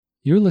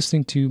You're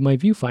listening to My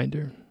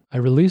Viewfinder. I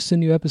release a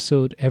new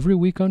episode every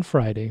week on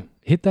Friday.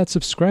 Hit that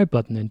subscribe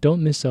button and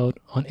don't miss out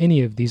on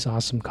any of these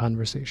awesome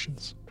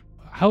conversations.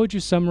 How would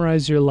you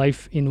summarize your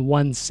life in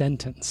one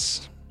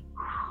sentence?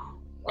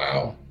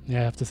 Wow. Yeah,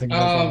 I have to think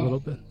about that a little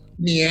bit.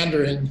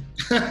 Meandering.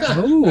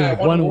 Oh,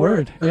 one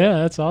word. Yeah,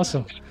 that's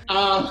awesome.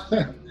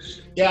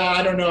 Yeah,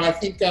 I don't know. I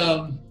think,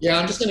 I'm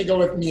just going to go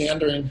with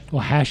meandering.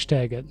 Well,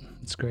 hashtag it.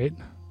 That's great.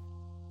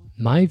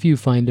 My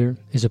Viewfinder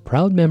is a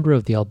proud member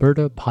of the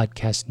Alberta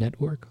Podcast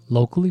Network,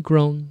 locally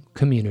grown,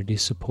 community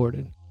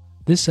supported.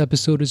 This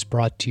episode is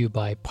brought to you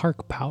by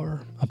Park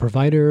Power, a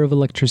provider of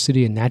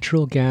electricity and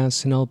natural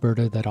gas in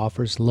Alberta that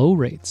offers low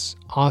rates,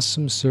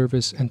 awesome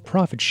service, and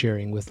profit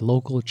sharing with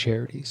local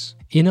charities.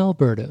 In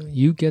Alberta,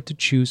 you get to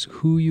choose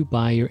who you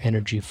buy your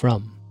energy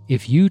from.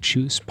 If you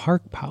choose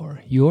Park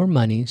Power, your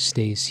money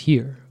stays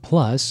here.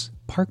 Plus,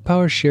 Park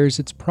Power shares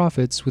its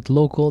profits with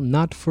local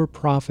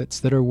not-for-profits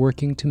that are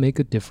working to make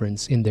a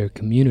difference in their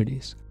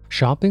communities.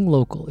 Shopping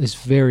local is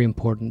very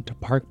important to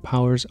Park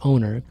Power's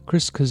owner,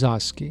 Chris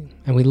Kozowski,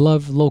 and we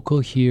love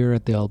local here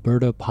at the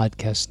Alberta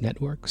Podcast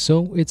Network,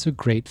 so it's a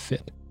great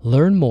fit.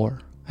 Learn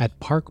more at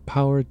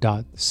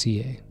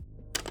parkpower.ca.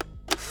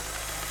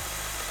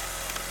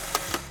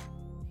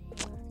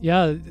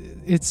 Yeah,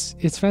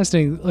 it's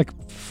fascinating. Like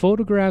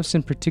photographs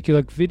in particular,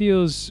 like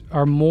videos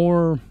are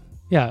more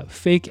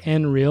fake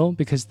and real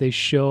because they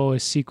show a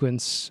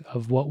sequence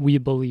of what we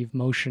believe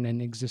motion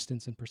and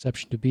existence and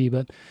perception to be.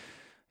 But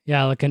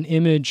yeah, like an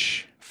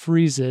image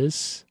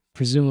freezes,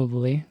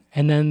 presumably,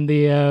 and then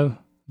the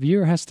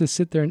viewer has to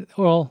sit there and,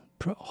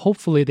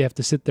 hopefully they have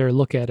to sit there,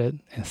 look at it,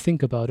 and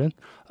think about it.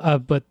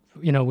 But,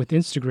 with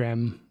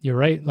Instagram, you're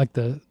right, like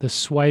the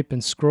swipe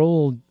and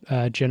scroll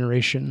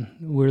generation,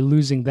 we're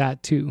losing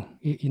that too.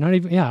 I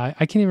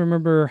can't even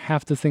remember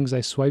half the things I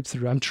swipe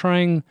through. I'm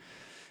trying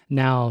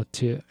now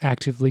to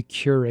actively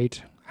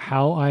curate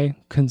how I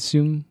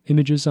consume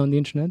images on the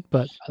internet,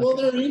 but well,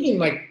 they're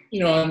even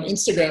on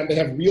Instagram they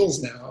have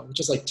Reels now, which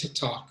is like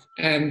TikTok,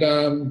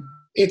 and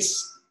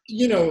it's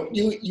you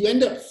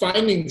end up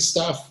finding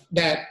stuff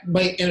that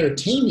might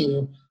entertain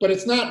you, but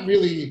it's not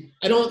really.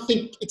 I don't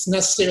think it's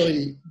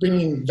necessarily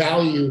bringing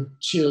value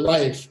to your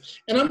life,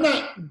 and I'm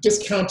not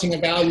discounting a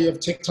value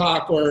of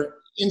TikTok or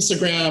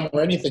Instagram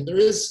or anything. There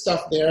is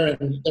stuff there,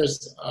 and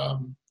there's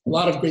a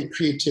lot of great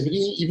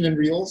creativity even in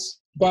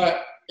Reels,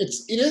 but it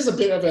is a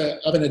bit of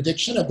an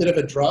addiction, a bit of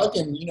a drug,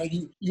 and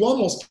you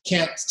almost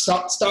can't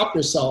stop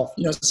yourself.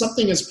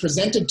 Something is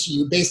presented to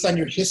you based on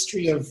your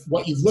history of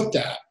what you've looked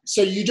at,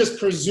 so you just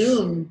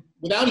presume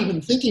without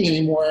even thinking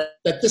anymore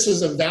that this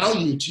is of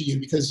value to you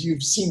because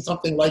you've seen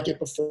something like it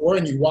before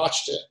and you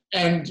watched it.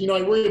 And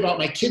I worry about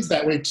my kids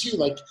that way too.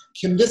 Like,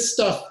 can this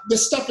stuff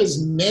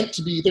is meant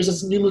to be. There's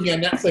this new movie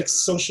on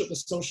Netflix, the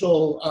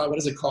social what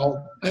is it called?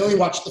 I only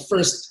watched the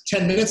first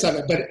 10 minutes of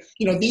it, but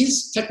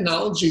these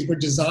technologies were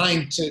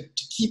designed to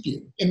keep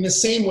you in the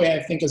same way,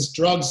 I think, as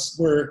drugs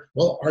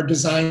are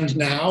designed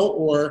now,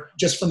 or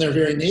just from their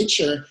very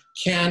nature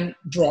can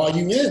draw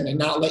you in and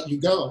not let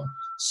you go.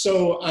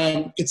 So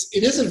it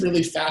is a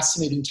really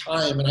fascinating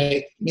time,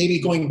 and maybe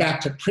going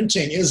back to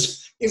printing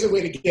is a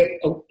way to get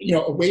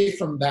away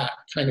from that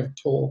kind of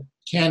pull.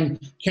 Can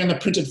a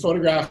printed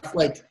photograph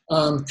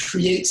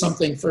create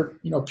something for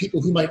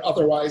people who might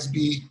otherwise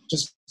be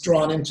just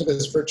drawn into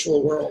this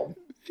virtual world?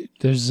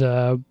 There's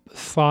a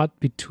thought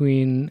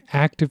between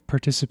active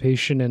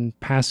participation and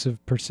passive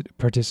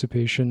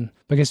participation.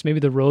 I guess maybe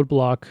the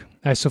roadblock.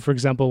 So, for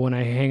example, when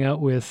I hang out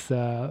with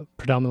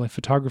predominantly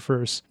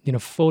photographers,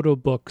 photo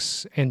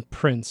books and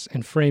prints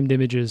and framed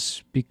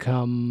images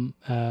become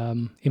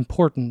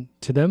important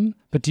to them.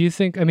 But do you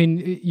think?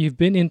 You've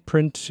been in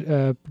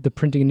the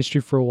printing industry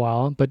for a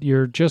while, but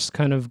you're just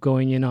kind of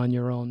going in on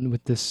your own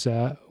with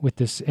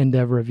this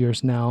endeavor of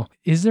yours now.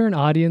 Is there an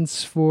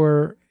audience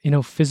for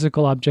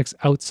physical objects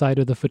outside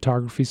of the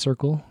photography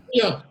circle?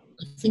 Yeah,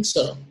 I think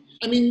so.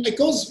 It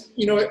goes,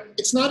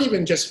 it's not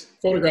even just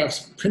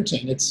photographs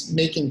printing, it's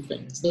making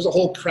things. There's a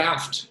whole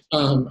craft.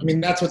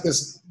 That's what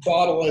this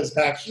bottle is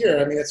back here.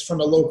 It's from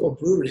a local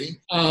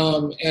brewery,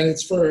 and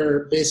it's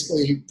for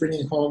basically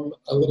bringing home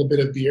a little bit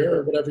of beer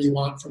or whatever you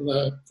want from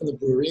the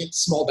brewery,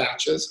 small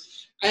batches.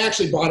 I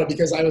actually bought it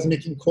because I was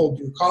making cold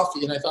brew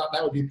coffee, and I thought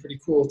that would be pretty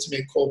cool to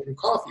make cold brew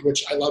coffee,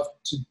 which I love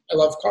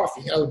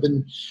coffee. I've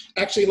been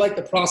actually like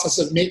the process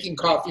of making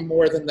coffee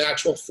more than the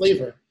actual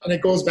flavor. And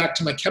it goes back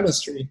to my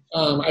chemistry.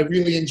 I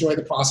really enjoy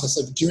the process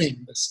of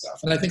doing this stuff.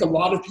 And I think a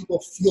lot of people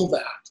feel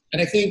that.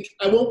 And I think,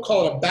 I won't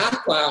call it a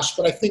backlash,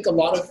 but I think a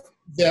lot of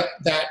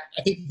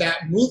that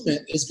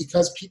movement is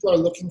because people are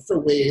looking for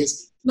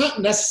ways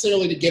not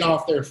necessarily to get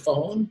off their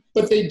phone,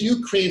 but they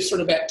do crave sort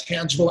of that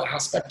tangible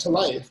aspect to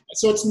life.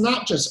 So it's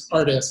not just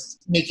artists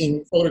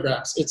making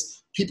photographs.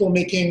 It's people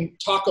making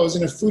tacos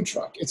in a food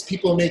truck. It's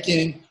people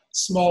making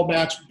small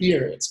batch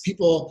beer. It's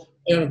people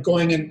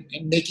going and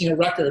making a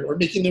record or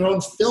making their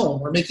own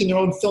film or making their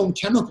own film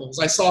chemicals.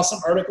 I saw some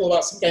article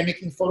about some guy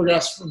making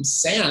photographs from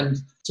sand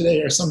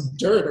today or some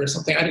dirt or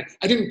something.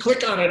 I didn't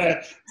click on it.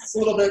 It's a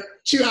little bit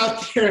too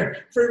out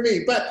there for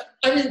me. But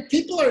I mean,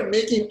 people are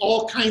making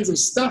all kinds of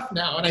stuff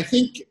now. And I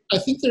think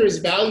there is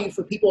value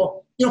for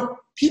people.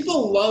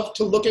 People love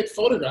to look at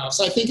photographs.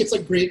 I think it's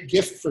a great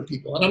gift for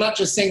people. And I'm not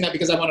just saying that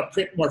because I want to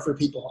print more for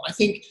people. I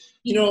think,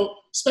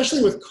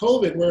 especially with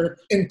COVID, we're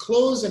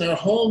enclosed in our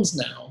homes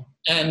now.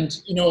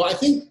 And, I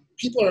think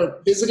people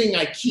are visiting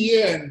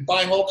IKEA and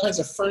buying all kinds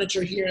of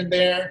furniture here and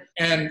there,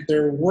 and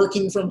they're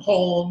working from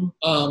home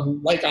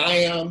like I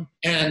am.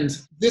 And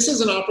this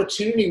is an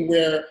opportunity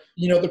where,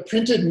 the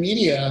printed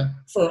media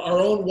for our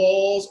own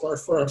walls or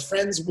for a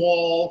friend's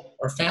wall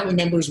or family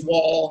member's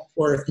wall,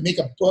 or if you make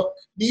a book,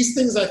 these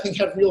things I think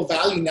have real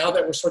value now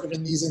that we're sort of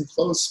in these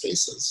enclosed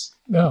spaces.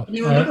 No,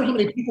 Remember how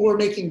many people were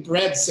making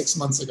bread 6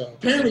 months ago?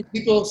 Apparently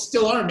people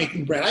still are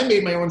making bread. I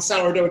made my own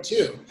sourdough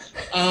too,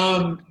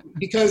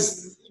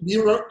 because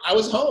I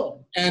was home.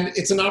 And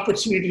it's an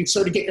opportunity to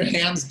sort of get your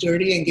hands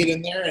dirty and get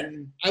in there.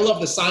 And I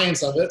love the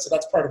science of it, so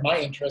that's part of my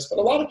interest. But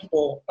a lot of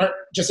people aren't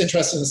just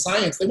interested in the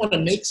science. They want to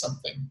make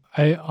something.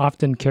 I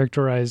often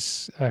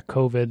characterize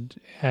COVID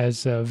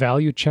as a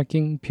value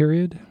checking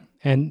period.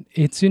 And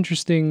it's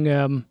interesting,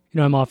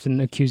 I'm often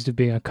accused of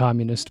being a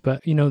communist,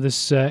 but,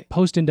 this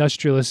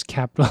post-industrialist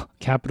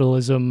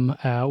capitalism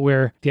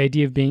where the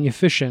idea of being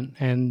efficient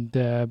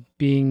and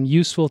being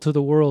useful to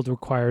the world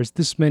requires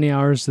this many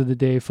hours of the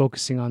day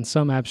focusing on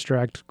some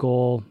abstract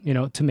goal,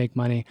 to make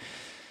money.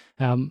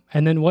 And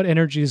then what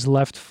energy is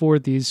left for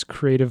these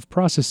creative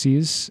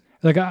processes?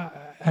 Like,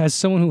 as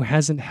someone who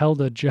hasn't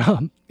held a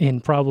job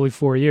in probably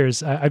 4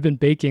 years, I've been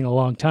baking a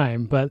long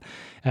time, but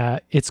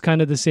it's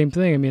kind of the same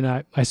thing. I mean,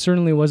 I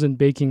certainly wasn't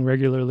baking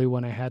regularly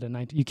when I had a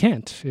 19. You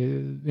can't,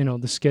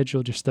 the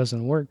schedule just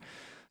doesn't work.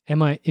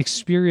 Am I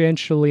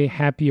experientially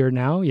happier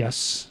now?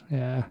 Yes.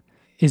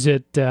 Is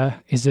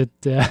it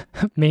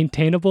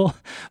maintainable?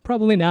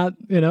 Probably not.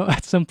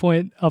 At some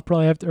point I'll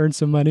probably have to earn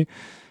some money.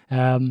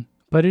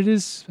 But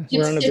it's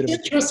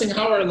interesting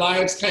how our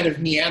lives kind of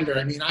meander.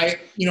 I mean,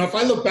 if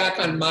I look back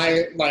on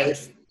my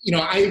life,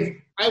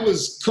 I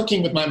was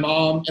cooking with my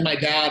mom and my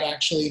dad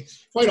actually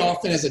quite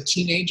often as a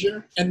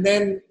teenager. And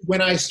then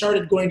when I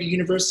started going to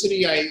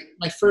university,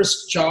 my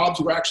first jobs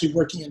were actually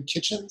working in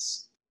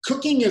kitchens.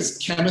 Cooking is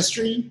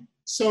chemistry.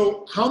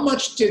 So how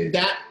much did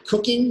that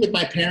cooking with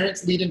my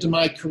parents lead into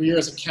my career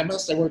as a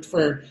chemist? I worked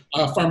for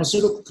a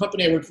pharmaceutical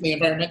company. I worked for the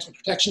Environmental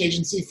Protection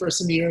Agency for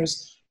some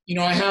years.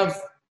 I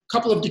have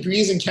couple of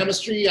degrees in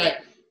chemistry.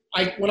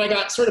 When I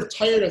got sort of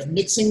tired of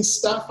mixing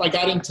stuff, I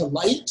got into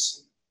light.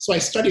 So I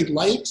studied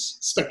light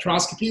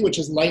spectroscopy, which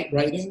is light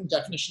writing.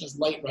 Definition is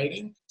light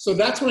writing. So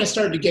that's when I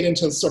started to get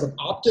into sort of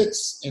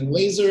optics and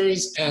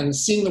lasers and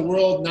seeing the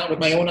world not with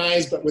my own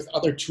eyes, but with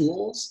other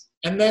tools.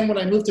 And then when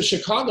I moved to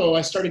Chicago,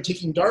 I started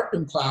taking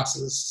darkroom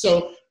classes.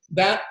 So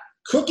that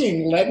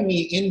cooking led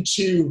me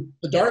into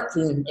the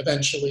darkroom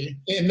eventually,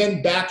 and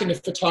then back into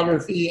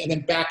photography, and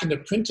then back into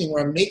printing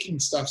where I'm making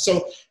stuff.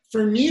 So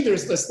for me,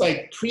 there's this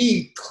like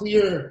pretty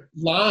clear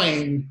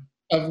line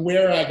of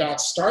where I got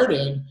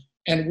started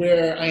and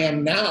where I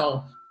am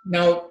now.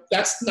 Now,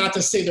 that's not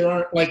to say there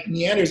aren't like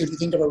meanders if you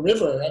think of a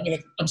river. I mean,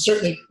 I'm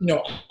certainly,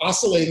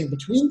 oscillating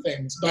between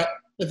things, but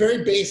the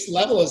very base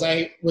level is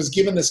I was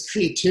given this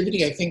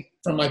creativity, I think,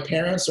 from my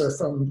parents or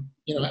from,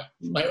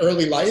 my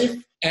early life,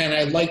 and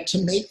I like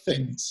to make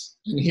things.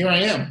 And here I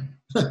am.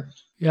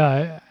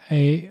 Yeah,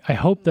 I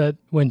hope that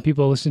when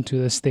people listen to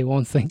this, they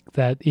won't think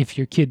that if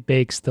your kid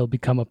bakes, they'll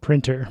become a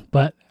printer.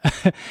 But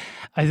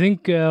I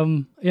think,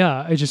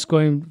 just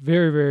going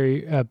very,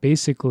 very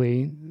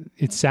basically,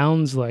 it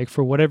sounds like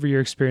for whatever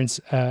your experience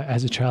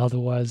as a child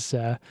was,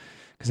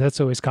 because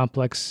that's always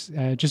complex,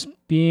 just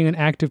being an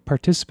active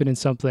participant in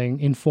something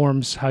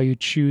informs how you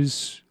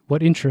choose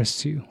what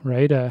interests you,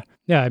 right?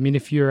 I mean,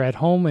 if you're at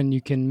home and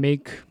you can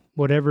make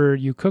whatever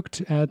you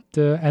cooked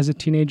as a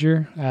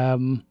teenager,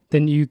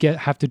 then you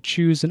have to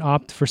choose and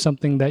opt for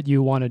something that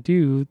you want to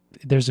do.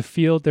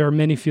 There are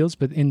many fields,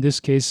 but in this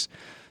case,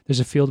 there's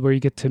a field where you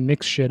get to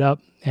mix shit up,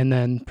 and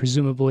then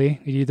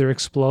presumably it either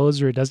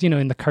explodes or it does,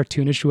 in the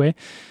cartoonish way.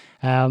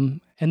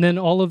 And then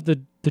all of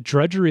the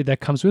drudgery that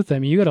comes with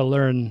them, you got to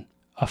learn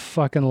a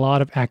fucking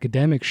lot of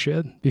academic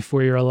shit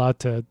before you're allowed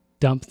to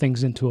dump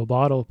things into a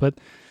bottle. But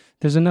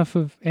there's enough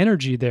of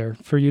energy there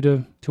for you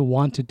to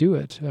want to do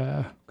it,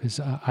 because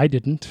I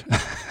didn't.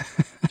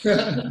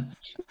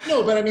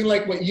 No, but I mean,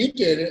 like what you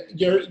did,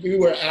 you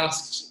were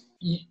asked,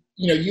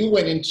 you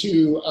went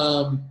into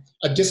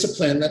a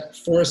discipline that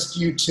forced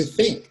you to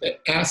think, that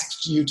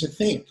asked you to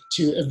think,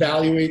 to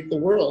evaluate the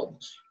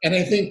world. And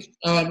I think,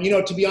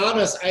 to be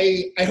honest,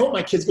 I hope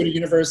my kids go to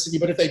university,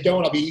 but if they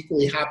don't, I'll be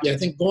equally happy. I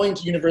think going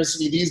to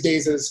university these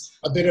days is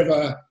a bit of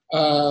a,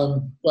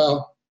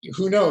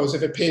 who knows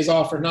if it pays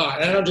off or not.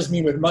 And I don't just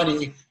mean with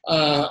money.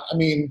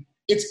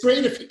 It's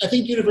great I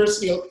think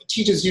university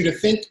teaches you to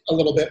think a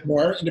little bit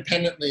more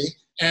independently,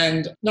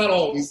 and not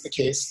always the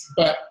case,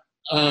 but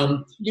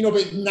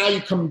But now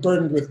you come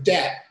burdened with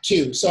debt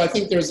too. So I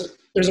think there's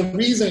a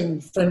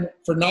reason for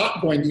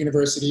not going to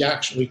university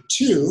actually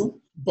too.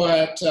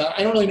 But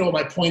I don't really know what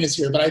my point is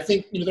here. But I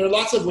think there are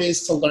lots of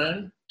ways to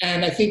learn.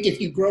 And I think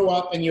if you grow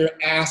up and you're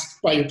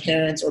asked by your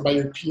parents or by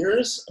your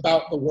peers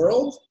about the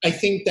world, I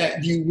think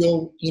that you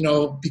will,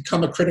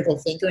 become a critical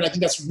thinker. And I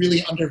think that's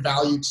really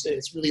undervalued today.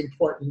 It's really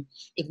important.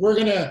 If we're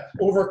going to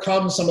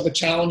overcome some of the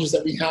challenges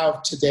that we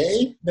have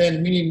today,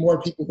 then we need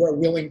more people who are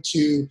willing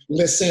to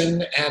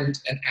listen and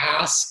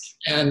ask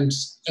and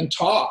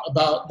talk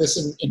about this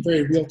in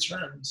very real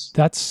terms.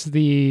 That's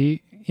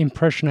the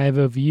impression I have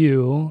of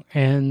you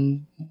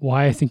and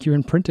why I think you're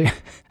in printing.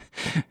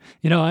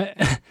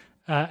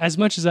 As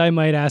much as I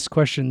might ask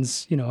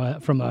questions,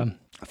 from a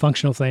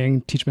functional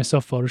thing, teach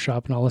myself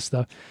Photoshop and all this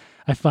stuff,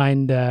 I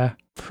find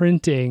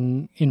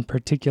printing in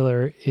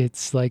particular,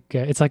 it's like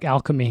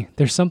alchemy.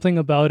 There's something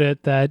about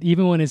it that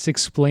even when it's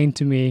explained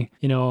to me,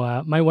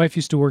 my wife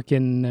used to work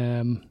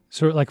in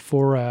sort of like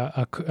for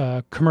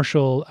a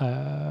commercial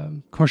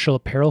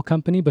apparel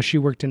company, but she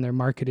worked in their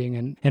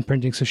marketing and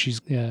printing. So she's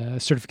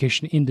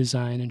certification in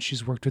design, and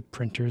she's worked with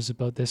printers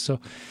about this. So,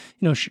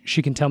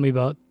 she can tell me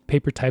about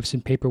paper types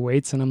and paper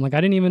weights. And I'm like,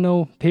 I didn't even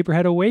know paper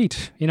had a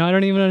weight. I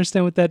don't even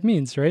understand what that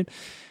means, right?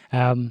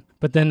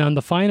 But then on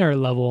the fine art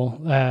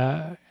level,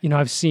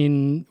 I've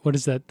seen, what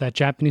is that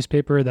Japanese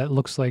paper that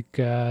looks like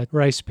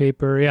rice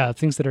paper? Yeah,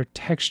 things that are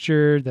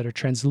textured, that are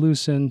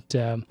translucent.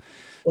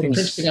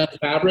 Printing on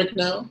fabric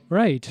now.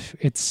 Right.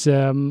 It's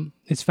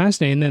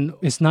fascinating. And then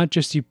it's not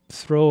just you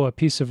throw a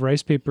piece of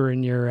rice paper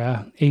in your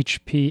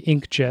HP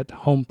inkjet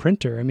home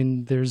printer. I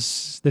mean,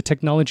 there's the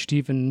technology to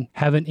even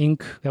have an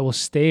ink that will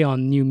stay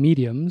on new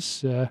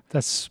mediums. I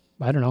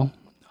don't know.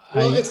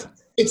 Well,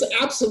 it's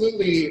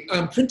absolutely,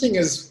 printing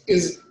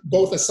is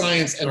both a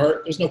science and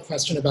art. There's no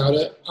question about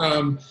it.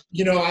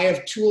 I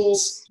have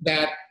tools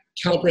that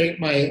calibrate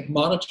my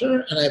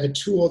monitor, and I have a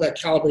tool that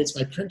calibrates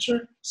my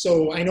printer.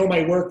 So I know my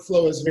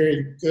workflow is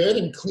very good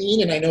and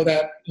clean, and I know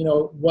that,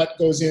 what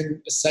goes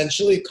in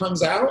essentially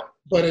comes out,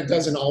 but it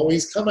doesn't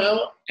always come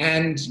out.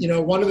 And,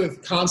 one of the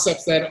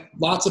concepts that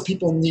lots of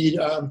people need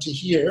to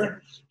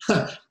hear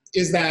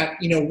is that,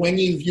 when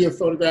you view a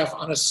photograph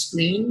on a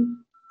screen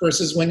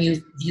versus when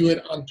you view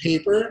it on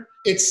paper,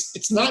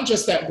 it's not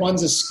just that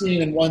one's a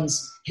screen and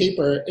one's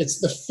paper, it's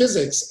the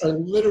physics are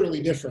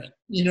literally different.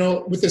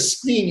 With a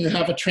screen, you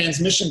have a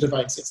transmission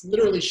device. It's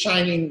literally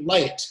shining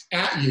light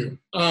at you.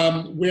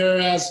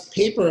 Whereas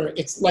paper,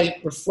 it's light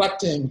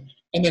reflecting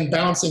and then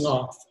bouncing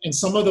off. And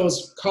some of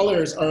those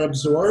colors are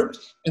absorbed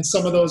and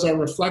some of those are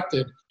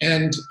reflected.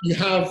 And you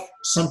have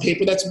some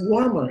paper that's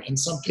warmer and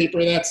some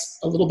paper that's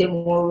a little bit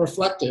more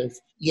reflective.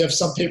 You have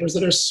some papers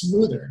that are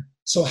smoother.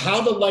 So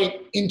how the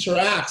light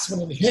interacts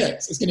when it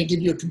hits is going to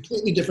give you a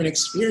completely different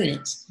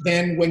experience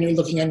than when you're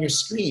looking on your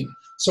screen.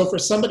 So for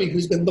somebody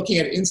who's been looking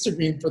at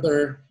Instagram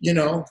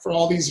for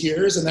all these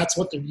years, and that's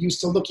what they're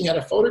used to looking at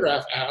a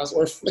photograph as,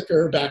 or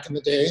Flickr back in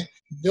the day,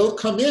 they'll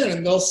come in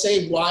and they'll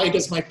say, why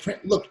does my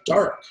print look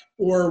dark?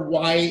 Or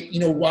why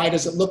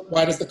does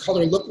the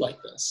color look like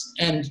this?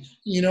 And,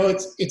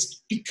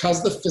 it's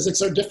because the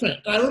physics are different.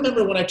 And I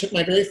remember when I took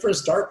my very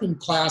first darkroom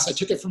class, I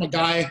took it from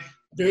a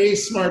very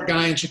smart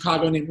guy in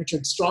Chicago named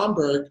Richard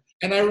Stromberg.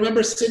 And I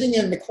remember sitting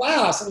in the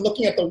class and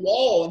looking at the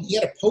wall, and he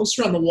had a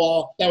poster on the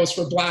wall that was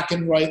for black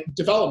and white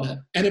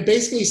development. And it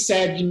basically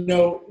said,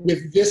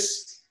 with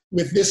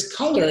this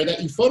color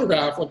that you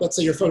photograph, like let's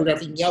say you're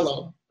photographing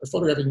yellow or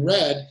photographing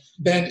red,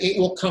 then it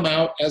will come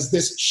out as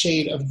this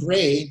shade of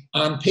gray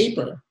on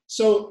paper.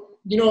 So,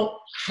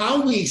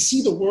 how we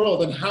see the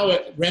world and how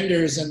it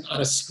renders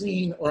on a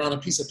screen or on a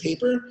piece of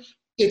paper,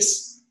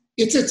 it's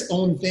its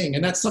own thing.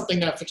 And that's something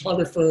that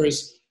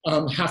photographers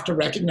have to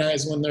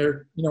recognize when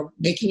they're,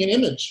 making an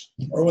image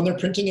or when they're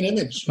printing an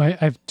image. I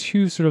have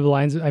two sort of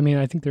lines. I mean,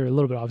 I think they're a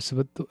little bit opposite,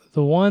 but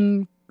the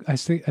one I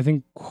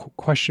think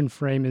question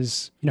frame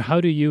is, how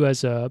do you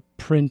as a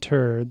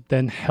printer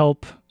then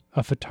help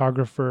a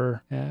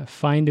photographer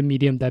find a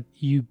medium that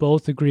you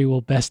both agree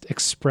will best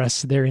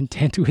express their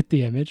intent with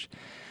the image?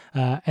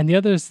 And the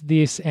other is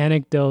this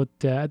anecdote.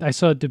 I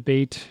saw a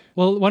debate.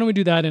 Well, why don't we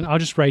do that? And I'll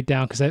just write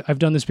down, because I've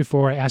done this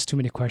before. I asked too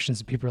many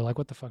questions and people are like,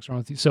 what the fuck's wrong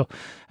with you? So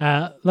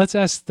let's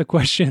ask the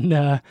question,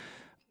 I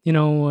don't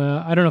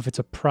know if it's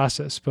a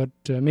process, but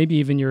maybe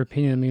even your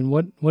opinion. I mean,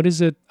 what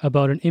is it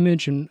about an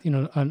image and,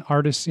 an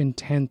artist's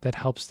intent that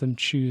helps them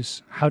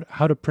choose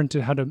how to print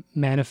it, how to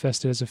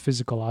manifest it as a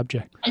physical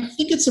object? I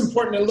think it's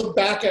important to look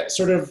back at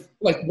sort of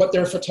like what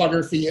their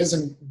photography is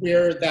and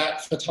where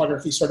that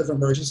photography sort of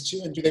emerges to.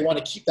 And do they want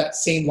to keep that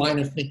same line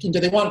of thinking? Do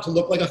they want it to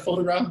look like a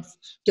photograph?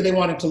 Do they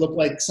want it to look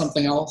like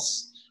something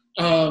else?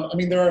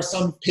 There are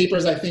some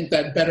papers, I think,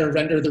 that better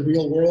render the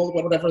real world,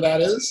 whatever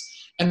that is.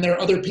 And there are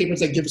other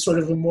papers that give sort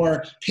of a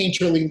more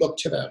painterly look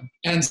to them.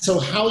 And so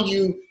how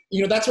you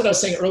that's what I was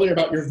saying earlier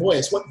about your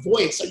voice. What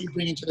voice are you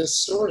bringing to this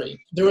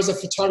story? There was a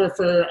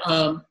photographer,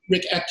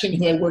 Rick Etkin,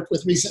 who I worked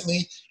with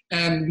recently,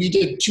 and we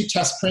did 2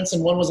 test prints,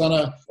 and one was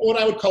on what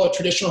I would call a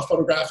traditional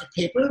photographic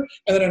paper,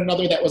 and then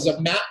another that was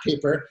a matte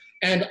paper.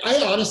 And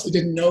I honestly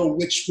didn't know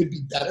which would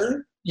be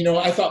better.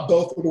 I thought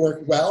both would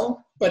work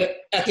well, but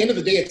at the end of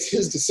the day, it's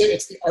his decision.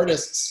 It's the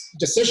artist's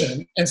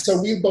decision. And so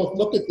we both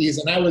looked at these,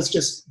 and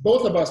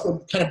both of us were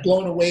kind of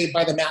blown away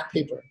by the matte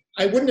paper.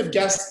 I wouldn't have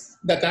guessed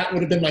that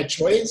would have been my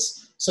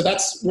choice. So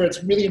that's where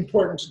it's really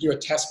important to do a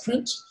test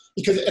print,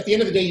 because at the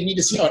end of the day, you need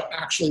to see how it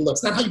actually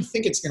looks. Not how you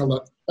think it's going to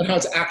look, but how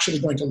it's actually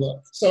going to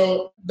look.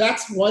 So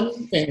that's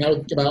one thing I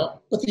would think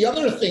about. But the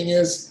other thing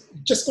is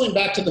just going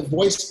back to the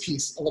voice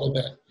piece a little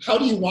bit. How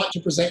do you want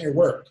to present your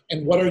work?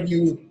 And what are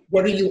you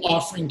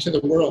offering to the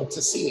world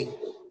to see?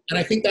 And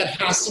I think that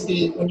has to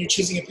be, when you're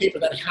choosing a paper,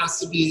 that has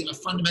to be a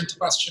fundamental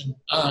question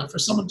for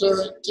someone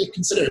to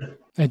consider.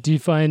 Do you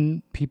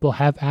find people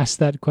have asked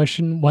that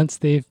question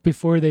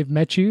before they've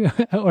met you?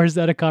 Or is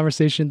that a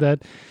conversation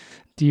that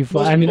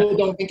Most people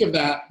don't think of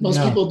that.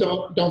 Most people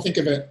don't think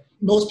of it.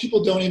 Most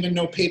people don't even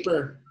know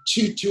paper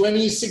to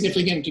any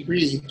significant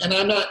degree. And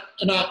I'm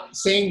not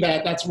saying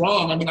that that's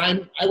wrong. I mean,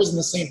 I was in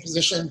the same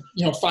position,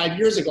 5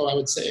 years ago, I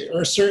would say,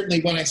 or certainly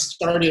when I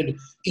started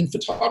in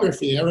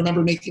photography. I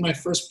remember making my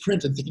first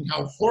print and thinking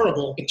how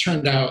horrible it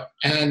turned out.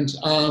 And,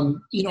 I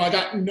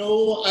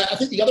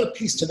think the other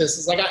piece to this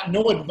is I got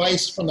no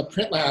advice from the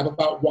print lab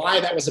about why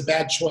that was a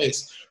bad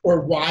choice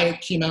or why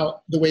it came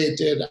out the way it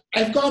did.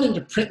 I've gone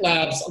into print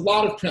labs, a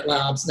lot of print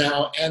labs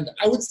now, and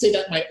I would say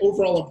that my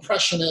overall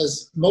impression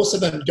is most of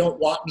them don't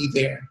want me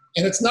there.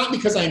 And it's not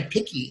because I'm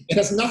picky. It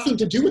has nothing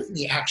to do with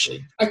me,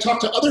 actually. I talk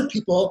to other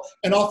people,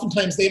 and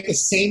oftentimes they have the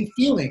same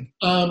feeling.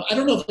 I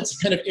don't know if it's a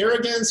kind of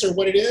arrogance or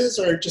what it is,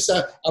 or just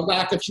a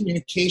lack of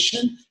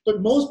communication.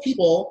 But most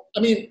people,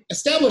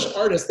 established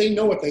artists, they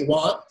know what they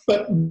want,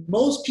 but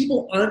most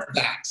people aren't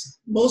that.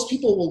 Most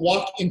people will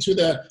walk into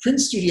the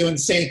print studio and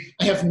say,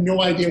 I have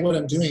no idea what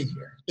I'm doing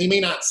here. They may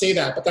not say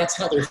that, but that's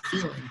how they're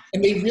feeling.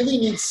 And they really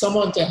need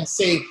someone to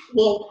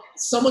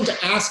someone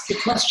to ask the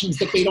questions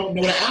that they don't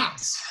know to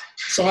ask.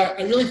 So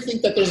I really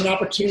think that there's an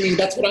opportunity.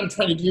 That's what I'm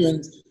trying to do,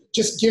 and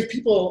just give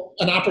people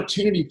an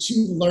opportunity to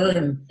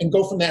learn and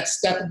go from that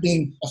step of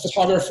being a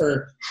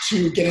photographer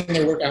to getting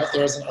their work out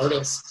there as an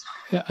artist.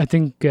 Yeah, I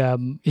think, I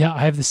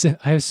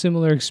have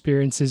similar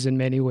experiences in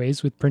many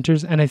ways with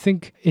printers. And I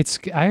think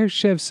I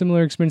actually have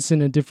similar experience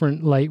in a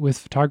different light with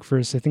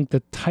photographers. I think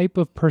the type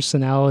of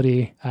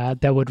personality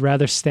that would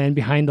rather stand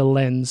behind a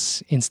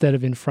lens instead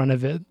of in front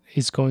of it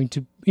is going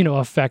to,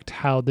 affect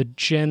how the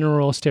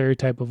general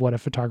stereotype of what a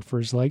photographer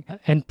is like.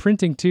 And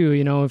printing too,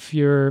 if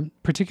you're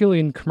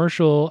particularly in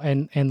commercial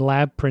and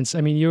lab prints,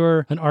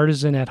 you're an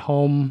artisan at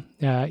home,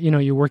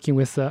 you're working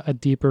with a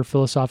deeper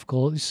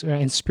philosophical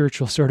and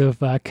spiritual sort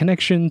of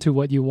connection to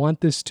what you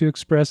want this to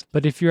express.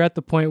 But if you're at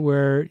the point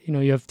where,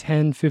 you have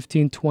 10,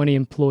 15, 20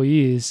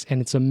 employees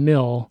and it's a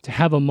mill, to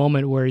have a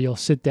moment where you'll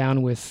sit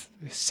down with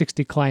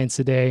 60 clients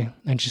a day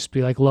and just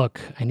be like,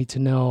 look, I need to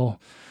know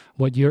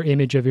what your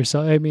image of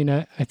yourself. I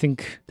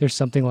think there's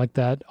something like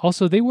that.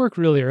 Also, they work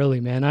really early,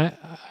 man. I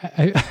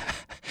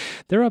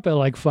they're up at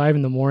like 5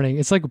 a.m.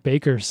 It's like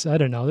bakers. I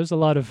don't know. There's a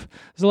lot of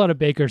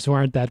bakers who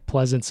aren't that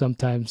pleasant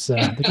sometimes.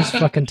 They're just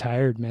fucking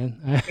tired, man.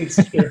 It's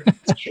true.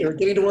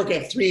 Getting to work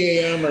at 3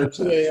 a.m. or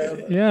 2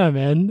 a.m. Yeah,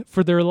 man.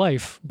 For their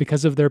life,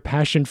 because of their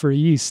passion for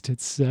yeast.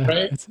 It's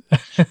right.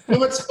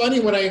 It's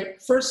funny, when I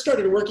first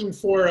started working in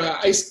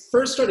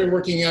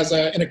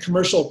a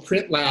commercial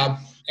print lab.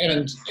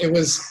 And it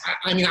was,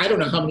 I don't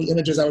know how many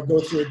images I would go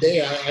through a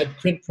day. I'd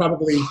print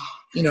probably,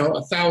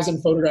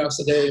 1,000 photographs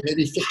a day,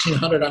 maybe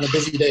 1,500 on a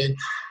busy day,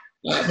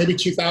 maybe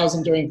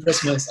 2,000 during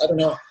Christmas. I don't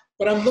know.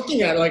 But I'm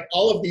looking at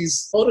all of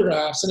these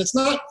photographs, and it's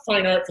not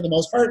fine art for the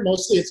most part.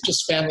 Mostly it's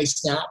just family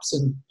snaps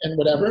and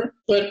whatever.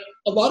 But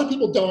a lot of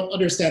people don't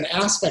understand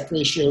aspect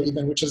ratio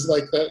even, which is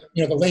like the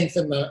length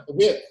and the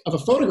width of a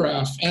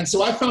photograph. And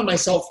so I found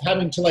myself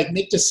having to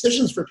make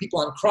decisions for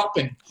people on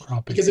cropping.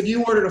 Because if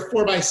you ordered a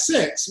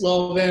 4:6,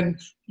 well then,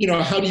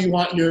 how do you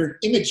want your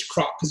image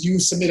cropped? Because you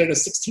submitted a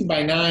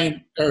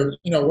 16:9 or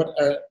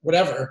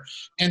whatever.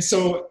 And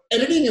so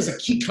editing is a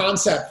key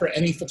concept for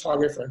any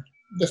photographer.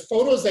 The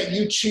photos that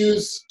you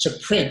choose to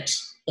print,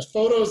 the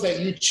photos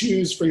that you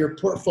choose for your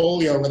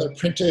portfolio, whether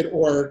printed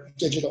or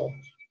digital,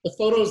 the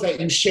photos that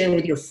you share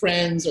with your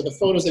friends or the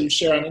photos that you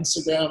share on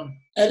Instagram,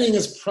 editing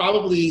is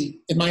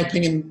probably, in my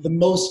opinion, the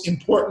most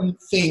important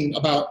thing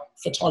about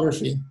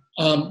photography.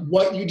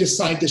 What you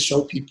decide to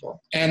show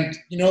people. And,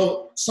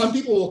 some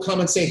people will come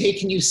and say, hey,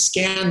 can you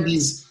scan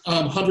these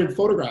 100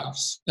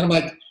 photographs? And I'm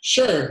like,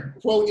 sure,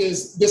 quote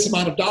is this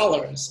amount of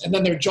dollars. And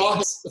then their jaw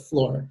hits the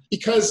floor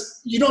because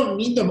you don't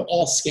need them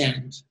all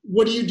scanned.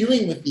 What are you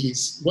doing with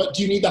these? What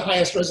do you need the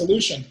highest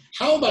resolution?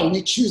 How about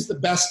we choose the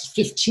best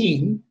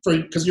 15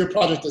 because your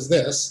project is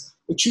this.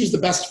 We choose the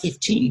best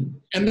 15.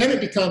 And then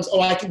it becomes,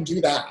 I can do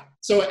that.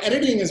 So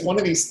editing is one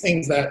of these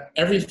things that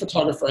every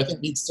photographer, I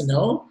think, needs to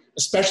know,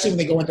 especially when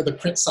they go into the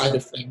print side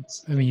of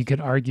things. You could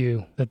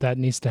argue that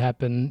needs to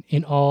happen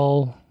in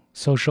all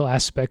social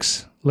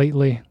aspects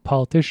lately.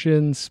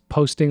 Politicians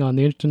posting on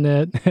the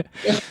internet,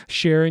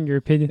 sharing your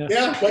opinion.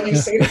 Yeah, what you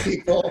say to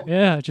people.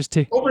 Yeah, just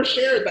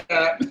overshare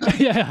that.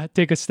 Yeah,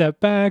 take a step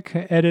back,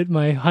 edit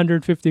my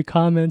 150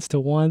 comments to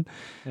one.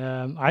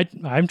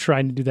 I'm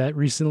trying to do that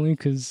recently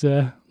because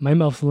my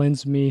mouth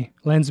lands me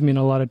in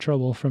a lot of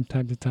trouble from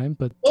time to time.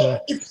 But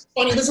it's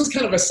funny. This is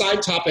kind of a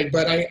side topic,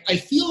 but I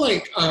feel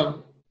like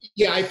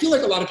I feel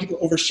like a lot of people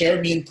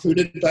overshare, me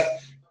included. But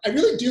I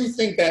really do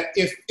think that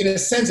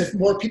if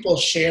more people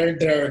shared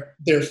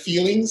their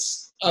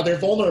feelings, their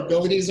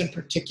vulnerabilities in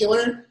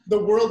particular, the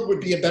world would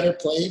be a better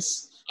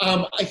place.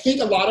 I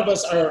think a lot of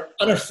us are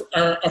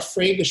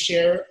afraid to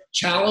share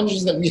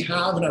challenges that we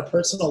have in our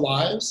personal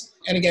lives.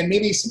 And again,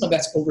 maybe some of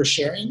that's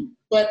oversharing.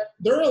 But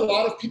there are a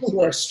lot of people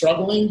who are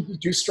struggling, who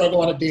do struggle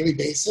on a daily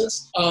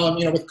basis.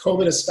 With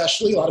COVID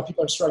especially, a lot of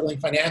people are struggling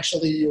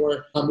financially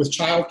or with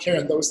childcare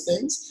and those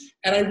things.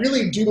 And I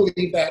really do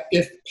believe that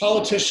if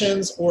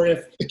politicians or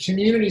if the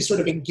community sort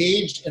of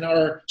engaged in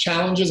our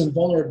challenges and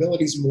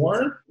vulnerabilities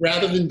more,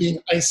 rather than being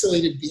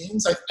isolated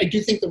beings, I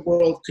do think the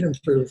world could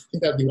improve. I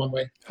think that would be one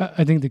way.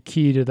 I think the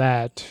key to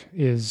that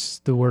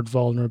is the word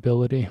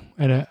vulnerability.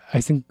 And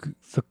I think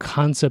the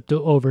concept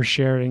of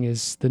oversharing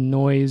is the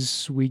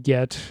noise we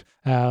get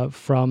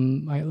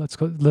from, let's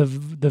call it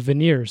the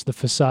veneers, the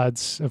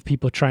facades of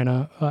people trying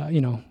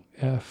to,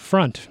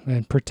 front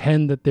and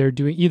pretend that they're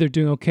either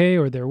doing okay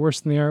or they're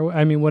worse than they are.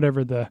 I mean,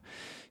 whatever the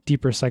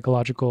deeper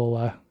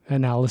psychological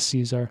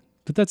analyses are.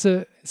 But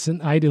it's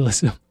an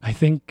idealism. I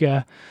think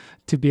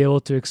to be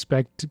able to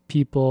expect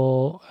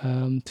people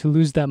to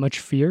lose that much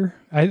fear,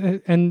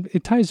 and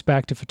it ties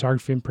back to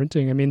photography and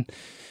printing. I mean,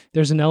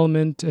 there's an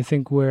element I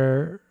think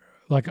where,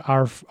 like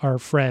our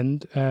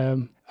friend,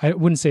 I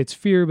wouldn't say it's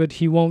fear, but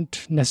he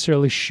won't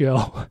necessarily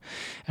show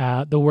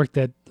the work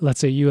that,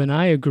 let's say, you and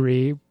I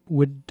agree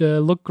would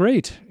look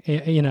great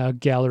in a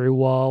gallery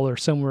wall or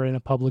somewhere in a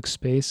public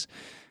space.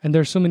 And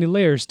there's so many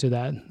layers to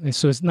that.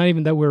 So it's not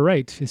even that we're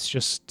right. It's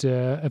just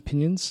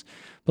opinions.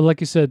 But like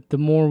you said, the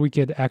more we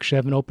could actually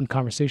have an open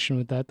conversation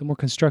with that, the more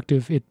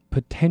constructive it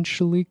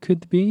potentially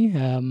could be.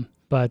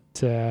 But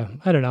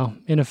I don't know.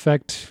 In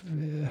effect,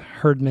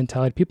 herd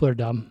mentality. People are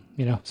dumb.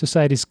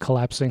 Society's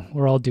collapsing.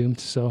 We're all doomed.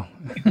 So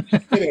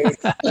it is.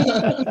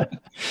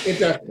 It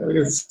definitely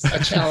is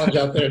a challenge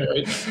out there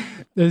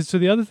right? So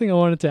the other thing I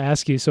wanted to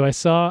ask you. So I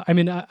saw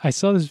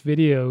this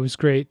video. It was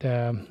great.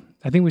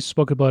 I think we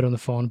spoke about it on the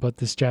phone about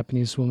this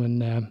Japanese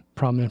woman,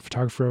 prominent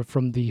photographer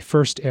from the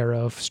first era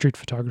of street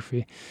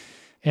photography.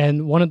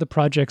 And one of the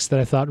projects that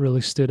I thought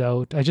really stood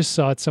out, I just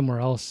saw it somewhere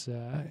else.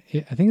 I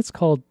think it's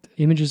called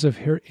Images of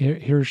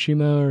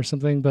Hiroshima or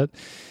something. But,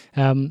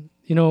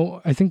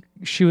 I think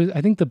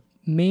the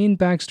main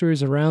backstory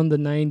is around the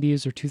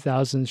 90s or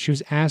 2000s. She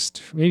was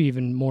asked, maybe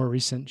even more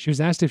recent, she was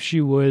asked if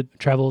she would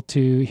travel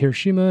to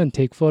Hiroshima and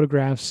take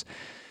photographs.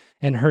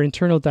 And her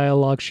internal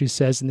dialogue, she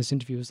says in this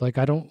interview, is like,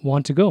 I don't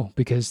want to go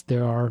because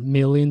there are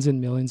millions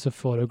and millions of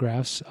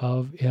photographs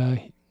of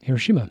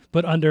Hiroshima.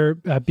 But under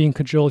being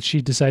controlled,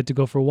 she decided to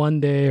go for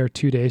 1 day or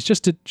 2 days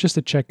just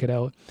to check it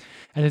out.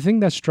 And the thing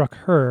that struck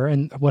her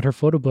and what her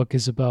photo book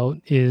is about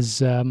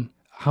is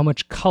how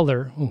much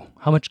color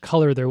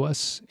there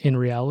was in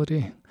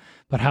reality,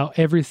 but how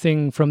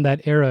everything from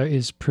that era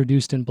is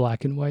produced in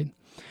black and white.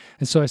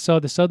 And so I saw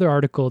this other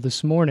article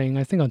this morning,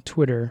 I think on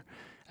Twitter.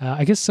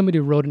 I guess somebody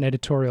wrote an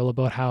editorial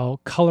about how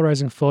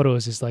colorizing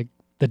photos is like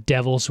the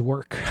devil's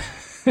work.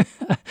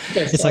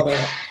 It's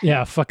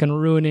like, fucking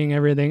ruining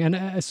everything.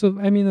 And so,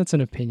 I mean, that's an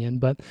opinion,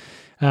 but...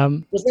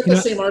 was that the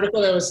same article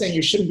that was saying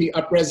you shouldn't be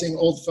upresing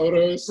old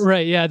photos?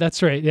 Right, yeah,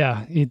 that's right,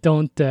 yeah. You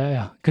don't,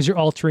 because you're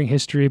altering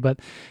history,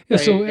 but...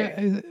 Right.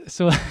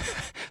 So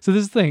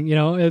this thing,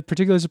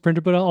 particularly as a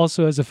printer, but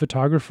also as a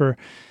photographer,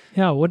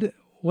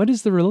 what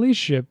is the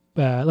relationship,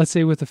 let's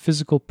say, with a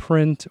physical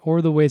print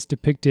or the way it's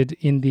depicted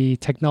in the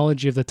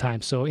technology of the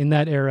time? So in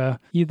that era,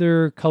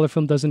 either color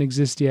film doesn't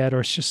exist yet, or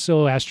it's just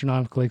so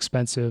astronomically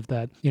expensive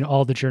that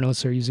all the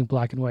journalists are using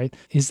black and white.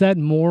 Is that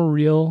more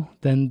real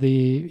than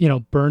the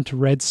burnt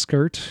red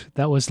skirt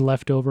that was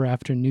left over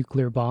after a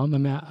nuclear bomb? I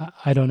mean,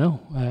 I don't know.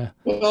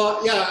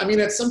 Well, yeah. I mean,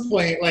 at some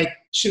point,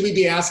 should we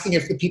be asking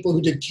if the people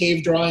who did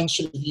cave drawings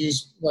should have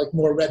used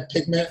more red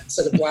pigment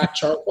instead of black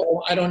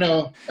charcoal? I don't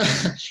know.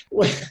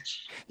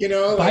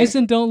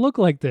 Bison don't look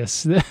like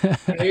this.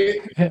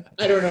 I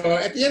don't know.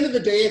 At the end of the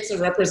day, it's a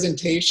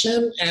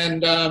representation,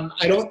 and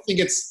I don't think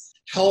it's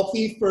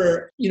healthy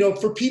for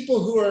people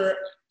who are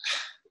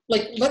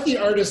let the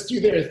artists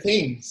do their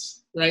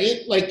things,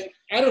 right?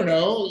 I don't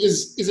know.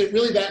 Is it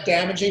really that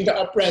damaging to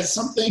upres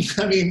something?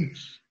 I mean,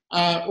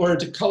 or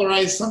to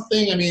colorize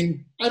something? I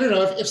mean, I don't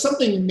know. If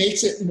something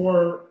makes it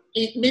more,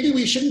 maybe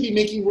we shouldn't be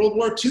making World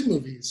War II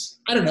movies.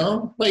 I don't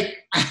know.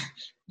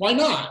 Why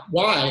not?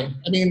 Why?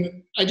 I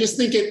mean, I just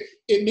think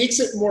it makes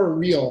it more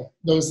real,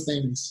 those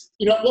things.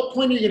 At what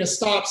point are you going to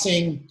stop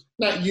saying,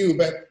 not you,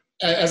 but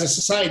as a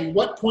society,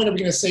 what point are we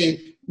going to say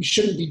we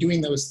shouldn't be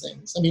doing those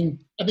things? I mean,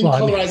 I think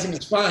colorizing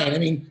is fine. I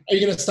mean, are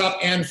you going to stop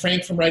Anne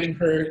Frank from writing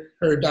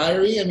her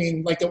diary? I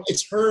mean,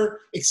 it's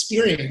her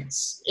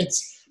experience.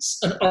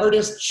 an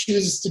artist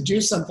chooses to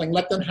do something,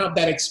 let them have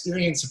that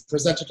experience and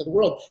present it to the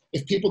world.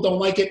 If people don't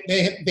like it,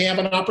 they have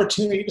an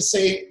opportunity to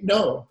say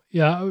no.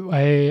 Yeah,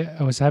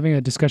 I was having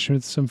a discussion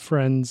with some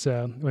friends. We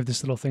have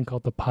this little thing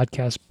called the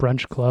Podcast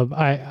Brunch Club.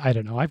 I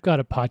don't know. I've got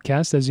a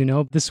podcast, as you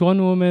know. This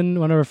one woman,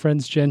 one of our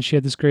friends, Jen, she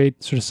had this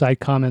great sort of side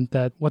comment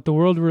that what the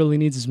world really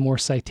needs is more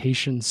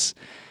citations.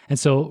 And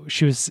so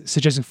she was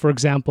suggesting, for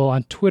example,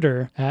 on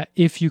Twitter,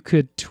 if you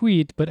could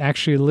tweet but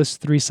actually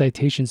list 3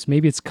 citations,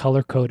 maybe it's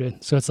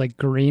color-coded. So it's like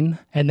green,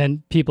 and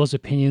then people's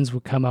opinions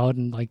would come out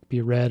and like be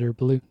red or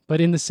blue.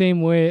 But in the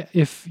same way,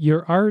 if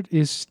your art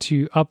is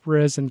to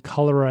up-res and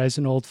colorize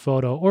an old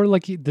photo, or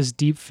like this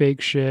deep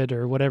fake shit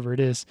or whatever it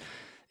is,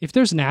 if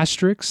there's an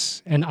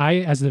asterisk and I,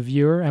 as the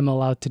viewer, am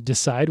allowed to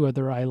decide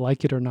whether I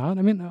like it or not,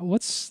 I mean, I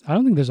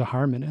don't think there's a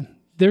harm in it.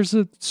 There's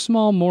a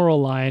small moral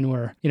line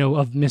where,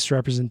 of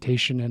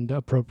misrepresentation and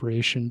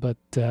appropriation, but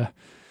that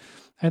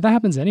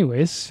happens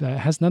anyways. It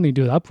has nothing to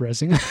do with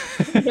upresing.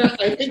 Yeah,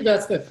 I think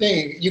that's the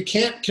thing. You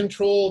can't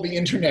control the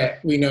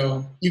internet, we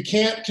know. You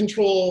can't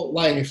control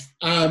life.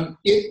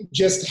 It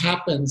just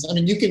happens. I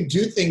mean, you can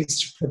do things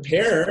to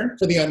prepare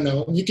for the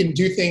unknown. You can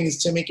do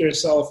things to make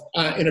yourself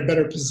in a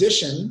better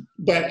position.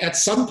 But at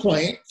some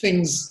point,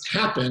 things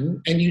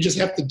happen and you just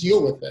have to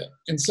deal with it.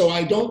 And so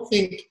I don't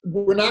think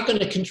we're not going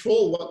to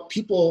control what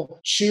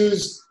people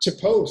choose to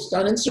post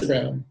on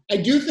Instagram. I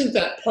do think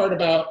that part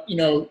about,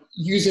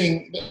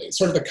 using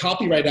sort of the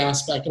copyright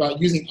aspect about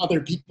using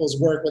other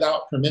people's work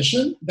without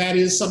permission, that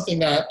is something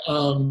that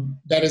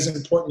that is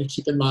important to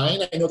keep in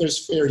mind. I know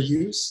there's fair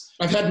use.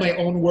 I've had my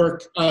own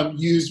work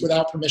used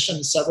without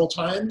permission several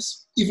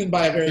times, even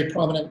by a very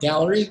prominent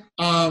gallery,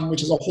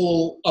 which is a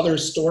whole other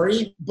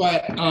story.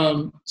 But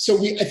so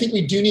I think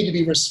we do need to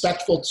be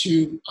respectful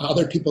to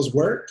other people's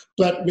work.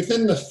 But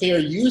within the fair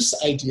use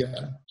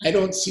idea, I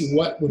don't see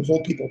what would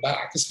hold people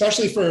back,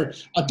 especially for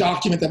a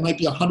document that might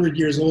be 100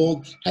 years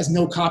old, has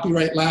no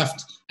copyright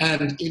left,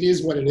 and it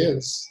is what it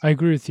is. I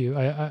agree with you.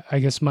 I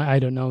guess my I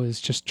don't know is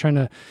just trying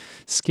to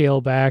scale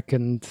back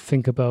and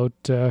think about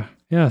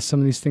some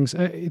of these things.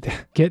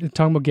 Talking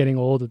about getting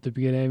old at the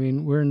beginning. I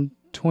mean, we're in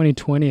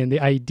 2020 and the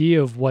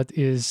idea of what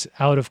is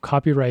out of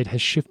copyright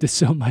has shifted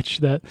so much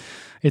that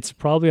it's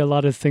probably a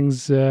lot of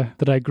things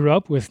that I grew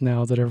up with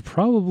now that are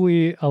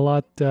probably a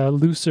lot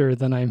looser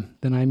than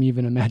I'm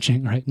even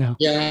imagining right now.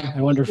 Yeah.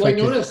 I wonder if I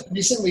noticed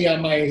recently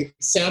on my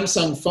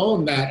Samsung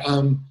phone that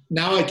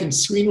now I can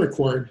screen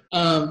record.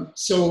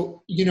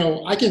 So,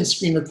 I can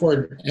screen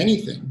record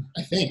anything,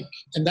 I think.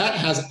 And that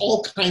has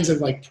all kinds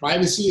of like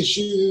privacy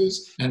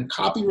issues and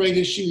copyright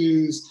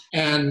issues.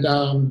 And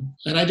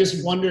I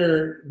just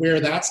wonder where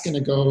that's going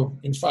to go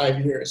in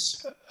 5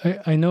 years.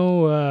 I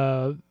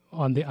know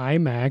on the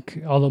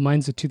iMac, although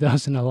mine's a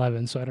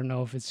 2011, so I don't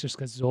know if it's just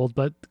because it's old,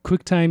 but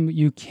QuickTime,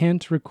 you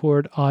can't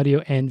record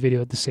audio and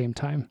video at the same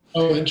time.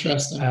 Oh,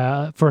 interesting.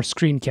 For a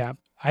screen cap.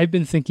 I've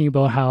been thinking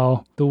about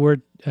how the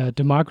word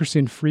democracy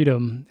and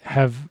freedom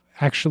have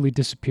actually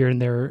disappeared in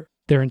their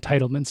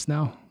entitlements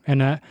now.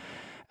 And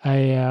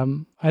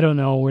I don't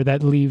know where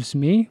that leaves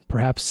me,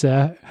 perhaps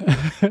a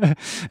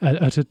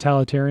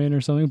totalitarian or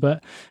something,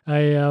 but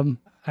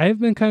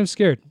I've been kind of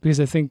scared because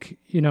I think,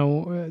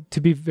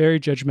 to be very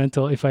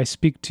judgmental, if I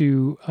speak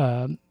to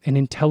an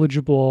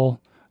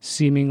intelligible,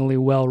 seemingly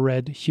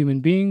well-read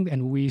human being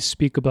and we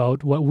speak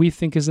about what we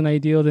think is an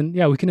ideal, then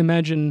yeah, we can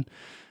imagine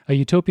a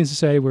utopian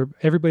society where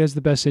everybody has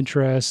the best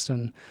interests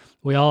and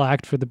we all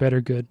act for the better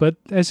good. But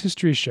as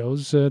history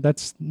shows,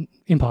 that's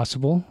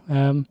impossible.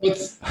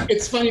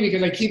 It's funny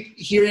because I keep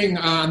hearing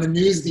on the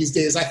news these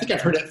days, I think I've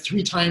heard it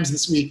 3 times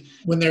this week,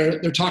 when they're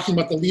talking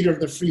about the leader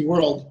of the free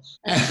world.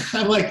 And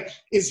I'm like,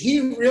 is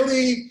he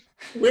really,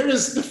 where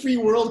does the free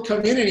world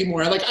come in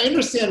anymore? Like, I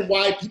understand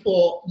why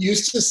people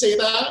used to say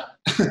that.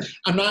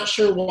 I'm not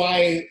sure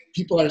why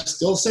people are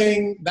still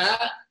saying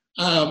that.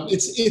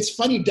 It's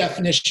funny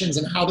definitions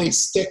and how they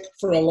stick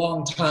for a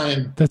long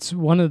time. That's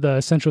one of the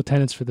central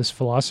tenets for this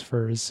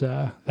philosopher is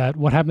that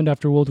what happened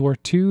after World War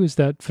II is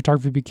that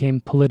photography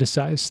became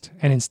politicized.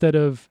 And instead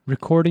of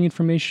recording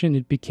information,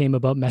 it became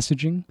about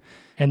messaging.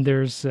 And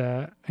there's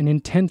an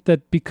intent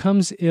that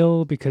becomes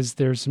ill because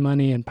there's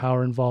money and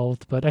power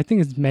involved, but I think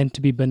it's meant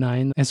to be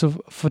benign. And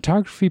so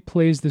photography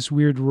plays this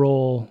weird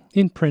role,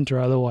 in print or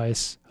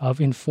otherwise,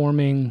 of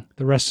informing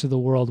the rest of the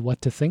world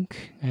what to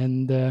think.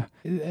 And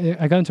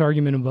I got into an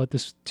argument about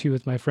this too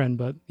with my friend,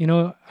 but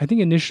I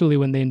think initially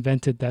when they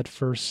invented that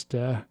first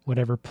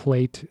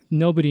plate,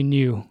 nobody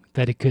knew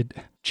that it could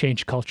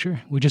change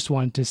culture. We just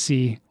wanted to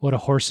see what a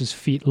horse's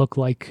feet look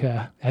like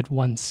at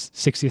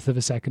 1/60th of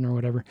a second or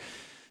whatever.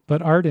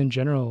 But art in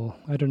general,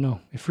 I don't know.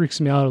 It freaks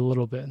me out a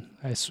little bit.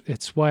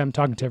 It's why I'm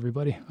talking to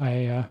everybody.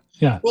 Well,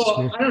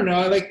 I don't know.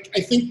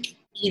 I think,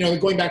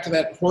 going back to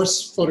that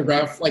horse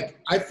photograph,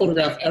 I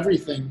photograph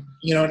everything,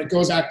 and it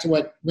goes back to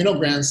what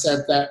Winogrand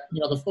said, that,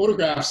 the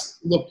photographs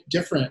look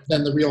different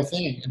than the real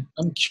thing. And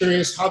I'm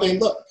curious how they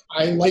look.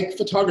 I like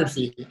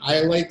photography. I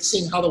like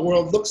seeing how the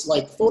world looks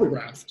like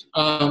photographed.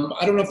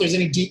 I don't know if there's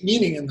any deep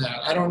meaning in that.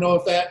 I don't know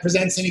if that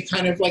presents any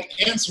kind of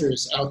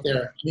answers out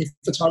there. I mean,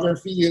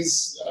 photography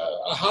is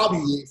a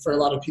hobby for a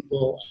lot of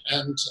people.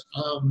 And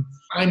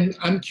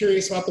I'm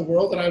curious about the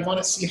world, and I want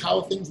to see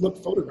how things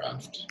look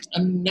photographed.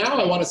 And now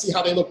I want to see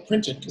how they look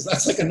printed, because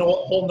that's like a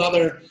whole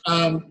nother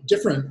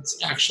difference,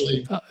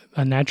 actually.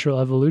 A natural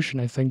evolution,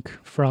 I think,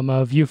 from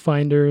a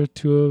viewfinder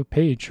to a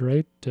page,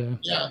 right?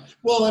 Yeah.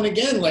 Well, and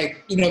again,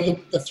 like,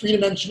 the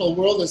three-dimensional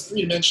world is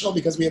three-dimensional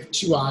because we have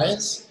two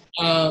eyes.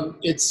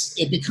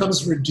 It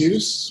becomes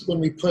reduced when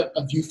we put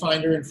a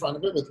viewfinder in front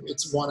of it with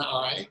its one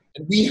eye.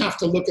 And we have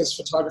to look as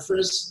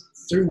photographers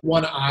through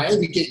one eye.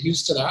 We get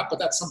used to that, but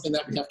that's something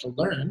that we have to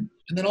learn.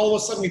 And then all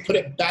of a sudden we put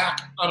it back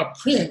on a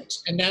print,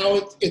 and now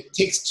it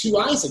takes two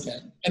eyes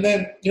again. And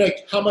then,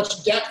 like, how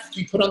much depth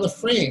do you put on the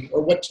frame?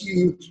 Or what do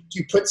you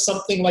put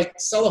something like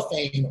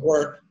cellophane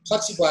or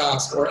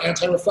plexiglass or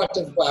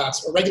anti-reflective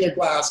glass or regular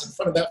glass in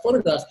front of that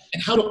photograph?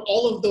 And how do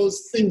all of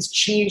those things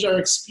change our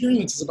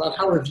experiences about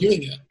how we're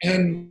viewing it?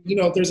 And,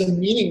 there's a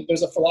meaning,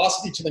 there's a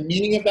philosophy to the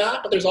meaning of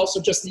that, but there's also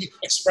just the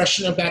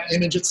expression of that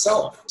image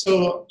itself.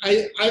 So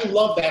I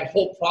love that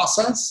whole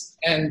process.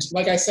 And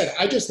like I said,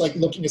 I just like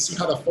looking to see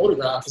how the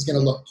photograph is going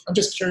to look. I'm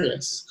just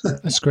curious.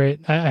 That's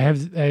great. I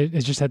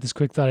just had this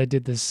quick thought. I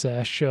did this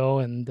show,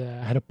 and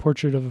I had a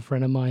portrait of a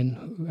friend of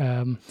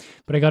mine,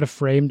 but I got it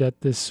framed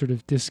at this sort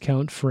of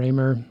discount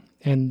framer,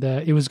 and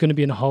it was going to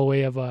be in the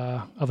hallway of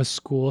a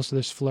school, so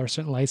there's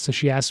fluorescent lights. So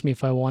she asked me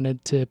if I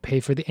wanted to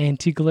pay for the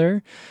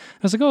anti-glare. I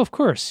was like, oh, of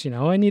course,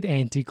 I need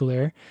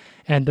anti-glare.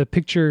 And the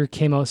picture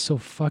came out so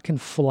fucking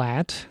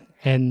flat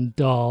and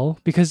dull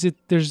because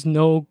there's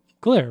no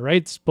glare, right?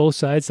 It's both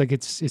sides, like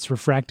it's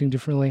refracting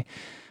differently.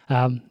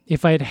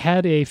 If I had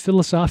had a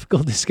philosophical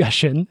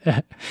discussion,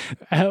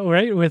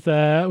 right, with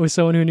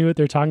someone who knew what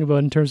they're talking about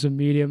in terms of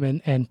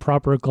medium and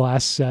proper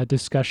glass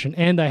discussion,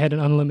 and I had an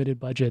unlimited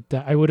budget,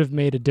 I would have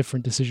made a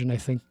different decision, I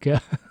think.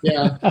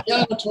 Yeah,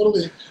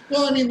 totally.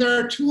 Well, I mean, there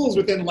are tools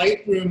within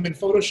Lightroom and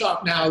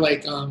Photoshop now,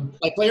 like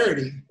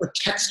clarity or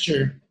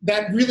texture,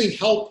 that really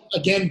help,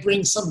 again,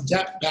 bring some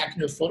depth back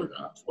into a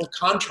photograph, or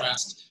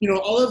contrast.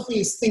 All of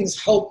these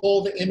things help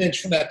pull the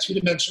image from that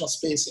two-dimensional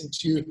space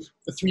into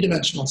the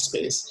three-dimensional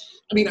space.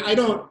 I mean,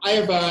 I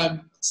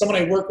have someone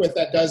I work with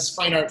that does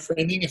fine art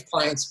framing if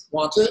clients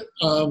want it.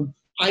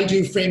 I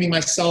do framing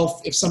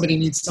myself if somebody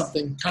needs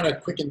something kind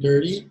of quick and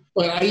dirty,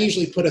 but I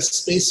usually put a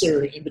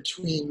spacer in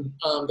between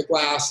the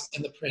glass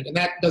and the print. And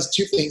that does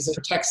two things. It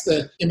protects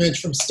the image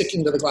from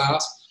sticking to the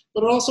glass,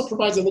 but it also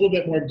provides a little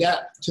bit more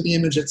depth to the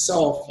image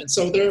itself. And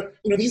so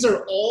these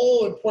are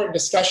all important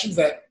discussions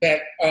that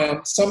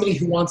somebody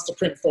who wants to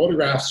print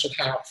photographs should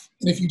have.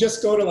 And if you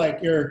just go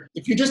to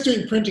if you're just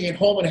doing printing at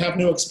home and have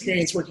no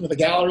experience working with a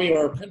gallery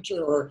or a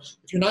printer, or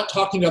if you're not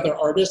talking to other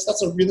artists,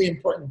 that's a really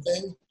important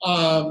thing.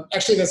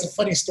 Actually, that's a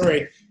funny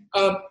story.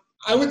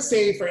 I would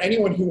say for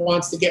anyone who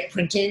wants to get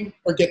printing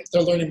or get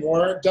to learning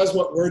more, does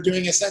what we're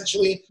doing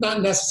essentially,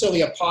 not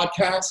necessarily a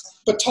podcast,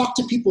 but talk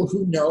to people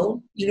who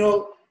know,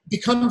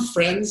 become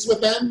friends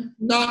with them,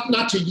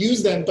 not to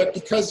use them, but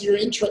because you're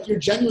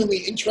genuinely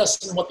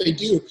interested in what they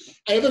do.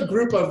 I have a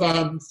group of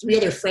 3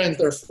 other friends.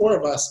 There are 4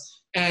 of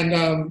us,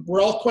 and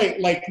we're all quite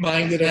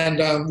like-minded,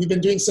 and we've been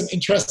doing some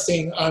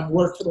interesting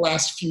work for the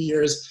last few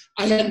years.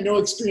 I had no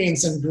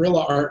experience in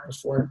guerrilla art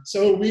before.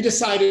 So we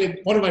decided,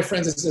 one of my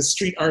friends is a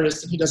street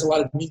artist, and he does a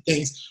lot of neat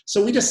things.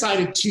 So we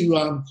decided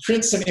to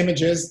print some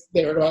images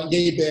that are about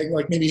yay big,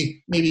 like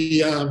maybe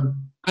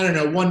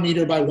 1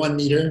 meter by 1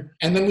 meter.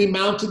 And then we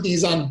mounted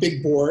these on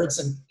big boards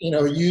and,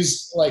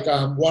 used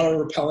water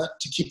repellent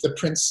to keep the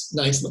prints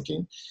nice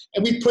looking.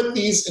 And we put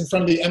these in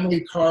front of the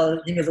Emily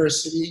Carr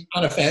University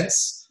on a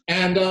fence.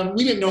 And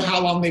we didn't know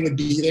how long they would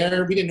be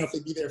there. We didn't know if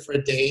they'd be there for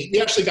a day.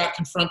 We actually got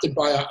confronted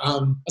by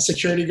a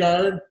security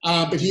guard,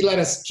 but he let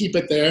us keep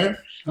it there.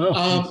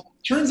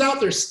 Turns out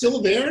they're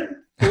still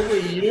there over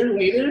a year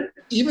later,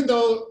 even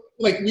though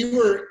we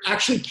were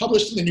actually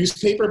published in the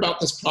newspaper about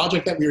this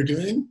project that we were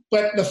doing.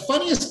 But the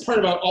funniest part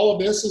about all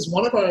of this is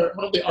one of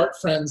the art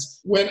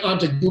friends went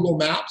onto Google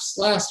Maps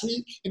last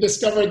week and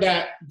discovered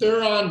that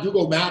they're on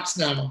Google Maps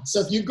now. So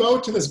if you go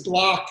to this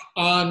block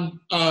on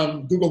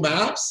Google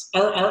Maps,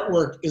 our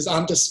artwork is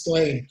on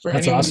display for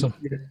anyone. That's awesome.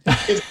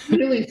 It's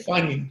really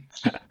funny.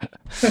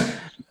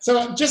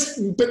 So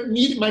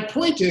my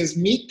point is,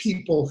 meet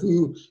people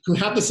who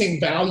have the same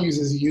values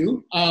as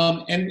you,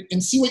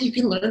 and see what you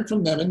can learn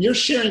from them. And you're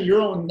sharing your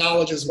own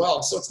knowledge as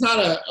well. So it's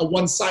not a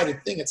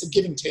one-sided thing. It's a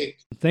give and take.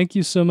 Thank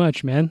you so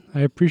much, man. I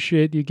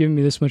appreciate you giving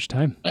me this much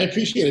time. I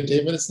appreciate it,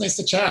 David. It's nice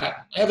to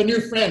chat. I have a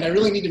new friend. I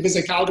really need to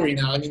visit Calgary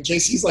now. I mean,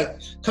 JC's like,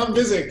 come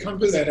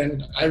visit.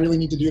 And I really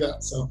need to do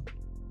that. So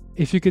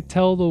if you could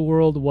tell the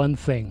world one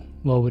thing,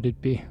 what would it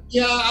be?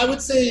 Yeah, I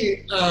would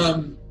say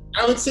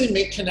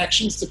make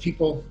connections to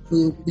people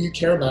who you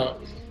care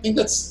about. I think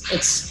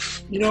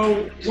it's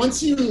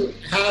once you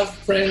have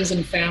friends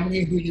and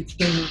family who you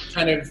can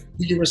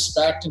who you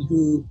respect and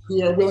who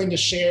are willing to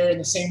share in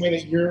the same way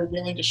that you're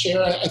willing to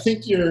share, I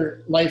think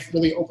your life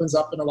really opens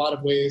up in a lot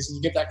of ways, and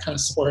you get that kind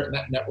of support and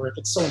that network.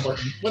 It's so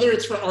important. Whether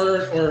it's for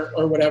art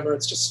or whatever,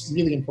 it's just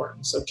really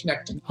important. So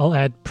connecting. I'll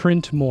add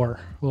print more.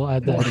 We'll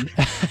add that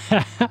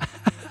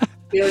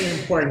in. Very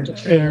important to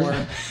train more.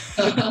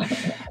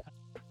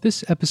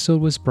 This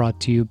episode was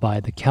brought to you by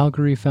the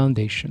Calgary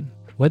Foundation.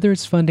 Whether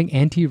it's funding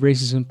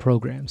anti-racism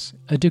programs,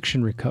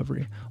 addiction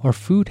recovery, or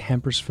food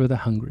hampers for the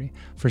hungry,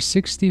 for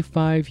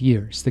 65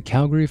 years, the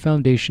Calgary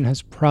Foundation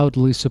has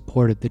proudly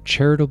supported the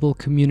charitable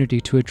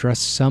community to address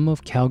some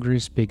of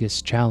Calgary's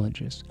biggest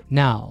challenges.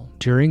 Now,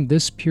 during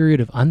this period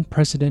of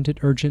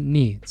unprecedented urgent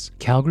needs,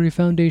 Calgary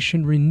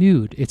Foundation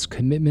renewed its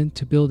commitment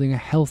to building a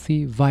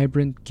healthy,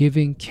 vibrant,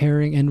 giving,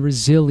 caring, and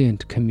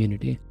resilient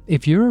community.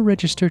 If you're a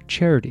registered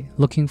charity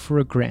looking for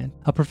a grant,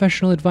 a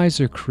professional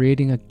advisor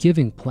creating a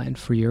giving plan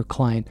for your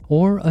client,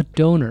 or a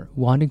donor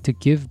wanting to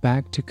give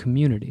back to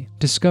community,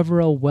 discover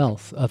a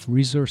wealth of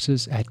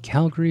resources at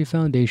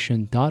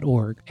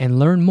calgaryfoundation.org and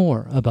learn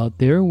more about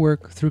their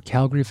work through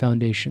Calgary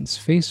Foundation's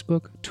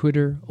Facebook,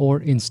 Twitter, or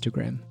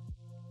Instagram.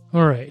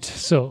 All right,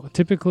 so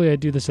typically I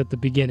do this at the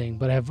beginning,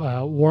 but I have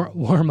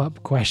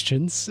warm-up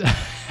questions.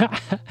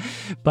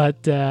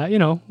 But,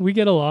 we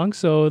get along,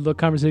 so the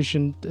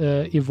conversation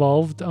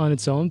evolved on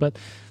its own. But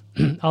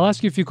I'll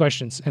ask you a few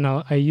questions, and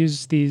I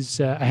use these.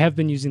 I have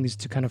been using these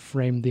to kind of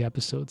frame the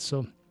episode.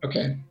 So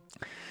okay.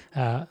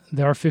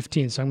 There are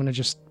 15, so I'm going to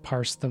just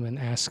parse them and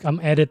ask. I'm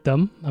going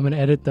to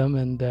edit them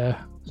and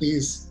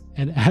please,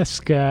 and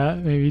ask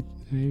maybe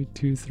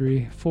 2,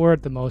 3, 4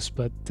 at the most.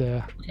 But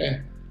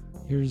okay.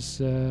 Here's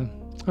a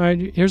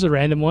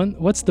random one.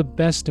 What's the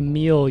best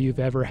meal you've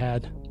ever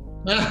had?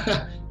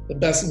 The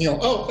best meal.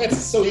 Oh, that's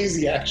so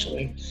easy,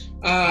 actually.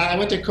 I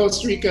went to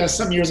Costa Rica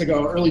some years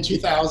ago, early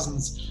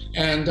 2000s,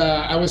 and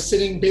I was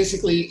sitting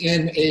basically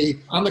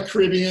on the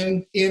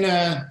Caribbean in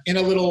a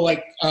little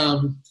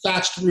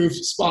thatched roof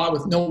spot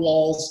with no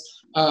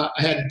walls. I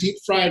had deep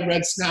fried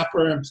red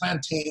snapper and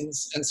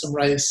plantains and some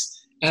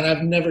rice, and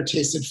I've never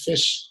tasted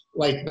fish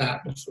like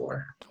that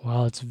before.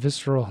 Wow, it's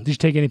visceral. Did you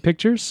take any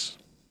pictures?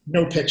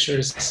 No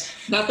pictures.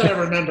 Not that I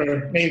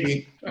remember.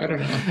 Maybe. I don't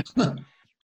know.